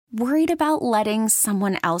Worried about letting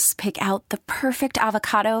someone else pick out the perfect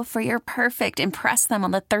avocado for your perfect impress them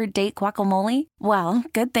on the third date guacamole? Well,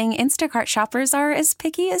 good thing Instacart shoppers are as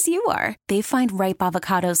picky as you are. They find ripe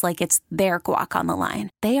avocados like it's their guac on the line.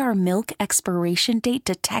 They are milk expiration date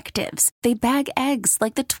detectives. They bag eggs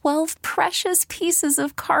like the 12 precious pieces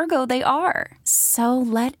of cargo they are. So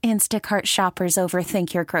let Instacart shoppers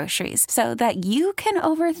overthink your groceries so that you can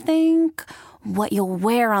overthink what you'll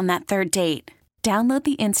wear on that third date. Download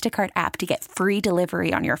the Instacart app to get free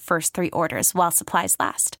delivery on your first 3 orders while supplies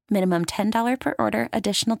last. Minimum $10 per order.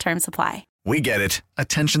 Additional terms apply. We get it.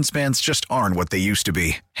 Attention spans just aren't what they used to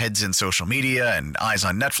be. Heads in social media and eyes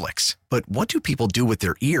on Netflix. But what do people do with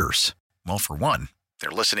their ears? Well, for one, they're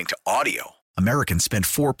listening to audio. Americans spend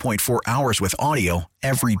 4.4 hours with audio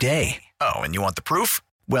every day. Oh, and you want the proof?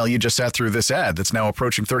 Well, you just sat through this ad that's now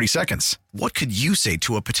approaching 30 seconds. What could you say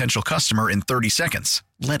to a potential customer in 30 seconds?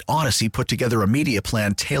 Let Odyssey put together a media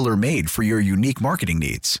plan tailor-made for your unique marketing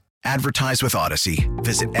needs. Advertise with Odyssey.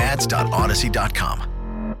 Visit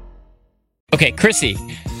ads.odyssey.com. Okay, Chrissy,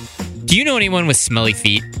 do you know anyone with smelly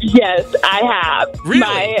feet? Yes, I have. Really?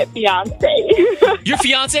 My fiance. Your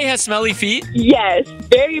fiance has smelly feet? Yes,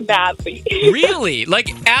 very badly. Really? Like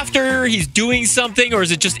after he's doing something, or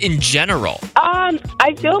is it just in general?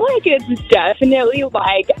 I feel like it's definitely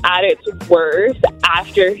like at its worst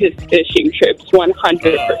after his fishing trips,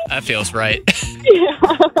 100%. That feels right. Yeah.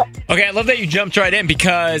 Okay, I love that you jumped right in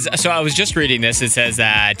because, so I was just reading this. It says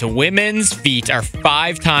that women's feet are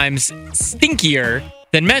 5 times stinkier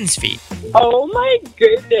than men's feet. Oh my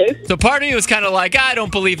goodness. So part of me was kind of like, I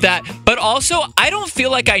don't believe that. But also, I don't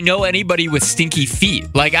feel like I know anybody with stinky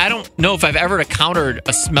feet. Like, I don't know if I've ever encountered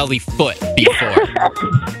a smelly foot before.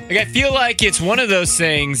 Like, I feel like it's one of those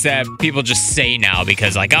things that people just say now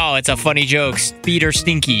because, like, oh, it's a funny joke. Feet are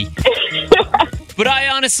stinky. But I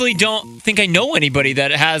honestly don't think I know anybody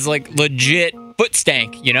that has, like, legit foot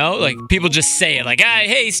stank, you know? Like, people just say it, like,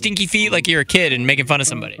 hey, stinky feet, like you're a kid and making fun of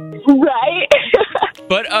somebody. Right?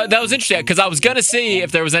 But that was interesting because I was going to see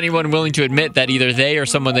if there was anyone willing to admit that either they or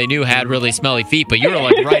someone they knew had really smelly feet, but you were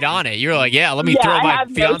like right on it. You were like, yeah, let me throw my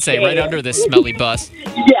fiance right under this smelly bus.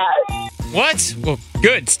 Yes. What? Well,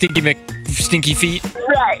 good. Stinky feet.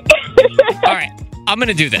 Right. All right. I'm going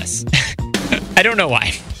to do this. I don't know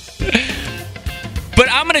why.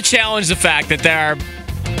 But I'm going to challenge the fact that there are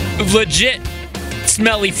legit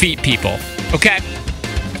smelly feet people. Okay?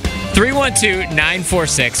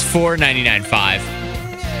 312-946-4995.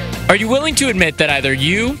 Are you willing to admit that either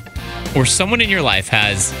you or someone in your life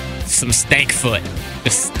has some stank foot? A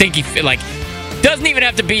stinky foot, like, doesn't even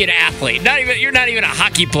have to be an athlete. You're not even a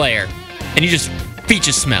hockey player. And feet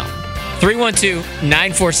just smell.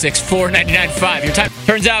 312-946-4995. Your time.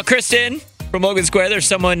 Turns out, Kristen from Logan Square, there's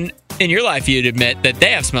someone in your life you'd admit that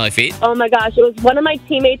they have smelly feet. Oh my gosh, it was one of my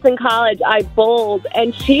teammates in college. I bowled,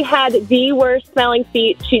 and she had the worst smelling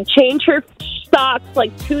feet. She changed her socks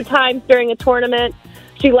like 2 times during a tournament.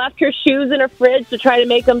 She left her shoes in her fridge to try to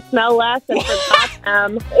make them smell less and forgot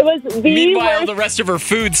them. It was the Meanwhile, worst. the rest of her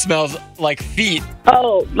food smells like feet.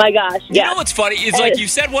 Oh my gosh! You know what's funny? It's like you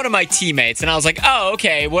said one of my teammates, and I was like, oh,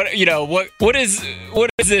 okay. What is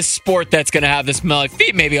this sport that's going to have this smelly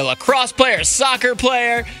feet? Maybe a lacrosse player, a soccer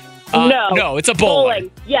player. No, it's a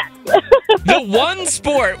bowling. Yes. The one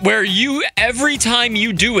sport where every time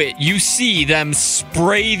you do it, you see them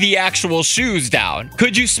spray the actual shoes down.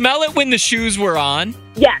 Could you smell it when the shoes were on?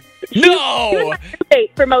 Yes. No! She was my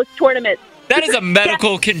roommate for most tournaments. That is a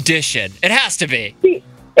medical condition. It has to be.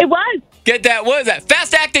 It was. Get that? What is that?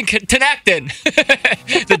 Fast acting, Tenactin.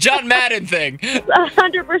 The John Madden thing.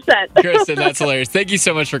 100%. Kristen, that's hilarious. Thank you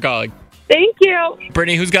so much for calling. Thank you.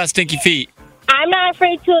 Brittany, who's got stinky feet? I'm not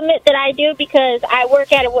afraid to admit that I do because I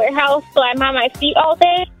work at a warehouse, so I'm on my feet all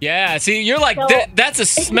day. Yeah, see, you're like, that's a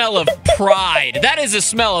smell of pride. That is a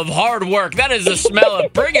smell of hard work. That is a smell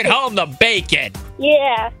of bringing home the bacon.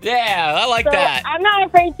 Yeah. Yeah, I like that. I'm not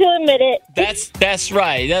afraid to admit it. That's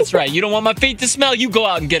right. That's right. You don't want my feet to smell? You go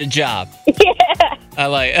out and get a job.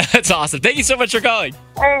 Yeah. That's awesome. Thank you so much for calling.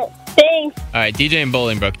 All right, thanks. All right, DJ in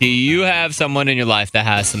Bolingbrook, do you have someone in your life that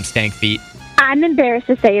has some stank feet? I'm embarrassed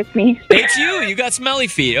to say it's me. It's you. You got smelly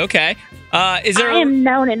feet. Okay. I am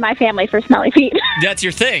known in my family for smelly feet. That's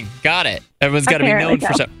your thing. Got it. Everyone's got to be known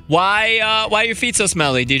for something. Why are your feet so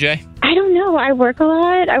smelly, DJ? I don't know. I work a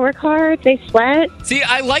lot. I work hard. They sweat. See,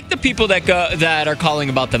 I like the people that are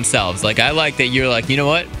calling about themselves. Like, I like that you're like, you know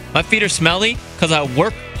what? My feet are smelly because I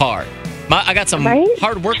work hard. I got some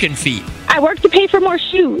hard-working feet. I work to pay for more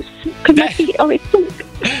shoes because my feet always stink.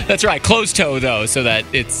 That's right. Closed toe, though, so that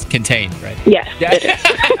it's contained, right? Yes. Yeah.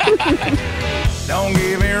 Don't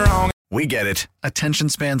get me wrong. We get it. Attention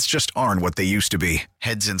spans just aren't what they used to be.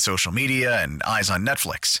 Heads in social media and eyes on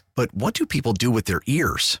Netflix. But what do people do with their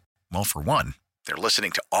ears? Well, for one, they're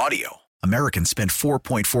listening to audio. Americans spend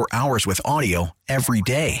 4.4 hours with audio every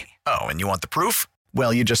day. Oh, and you want the proof?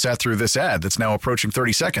 Well, you just sat through this ad that's now approaching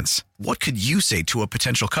 30 seconds. What could you say to a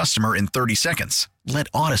potential customer in 30 seconds? Let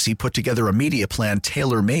Odyssey put together a media plan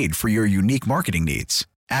tailor-made for your unique marketing needs.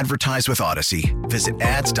 Advertise with Odyssey. Visit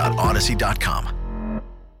ads.odyssey.com.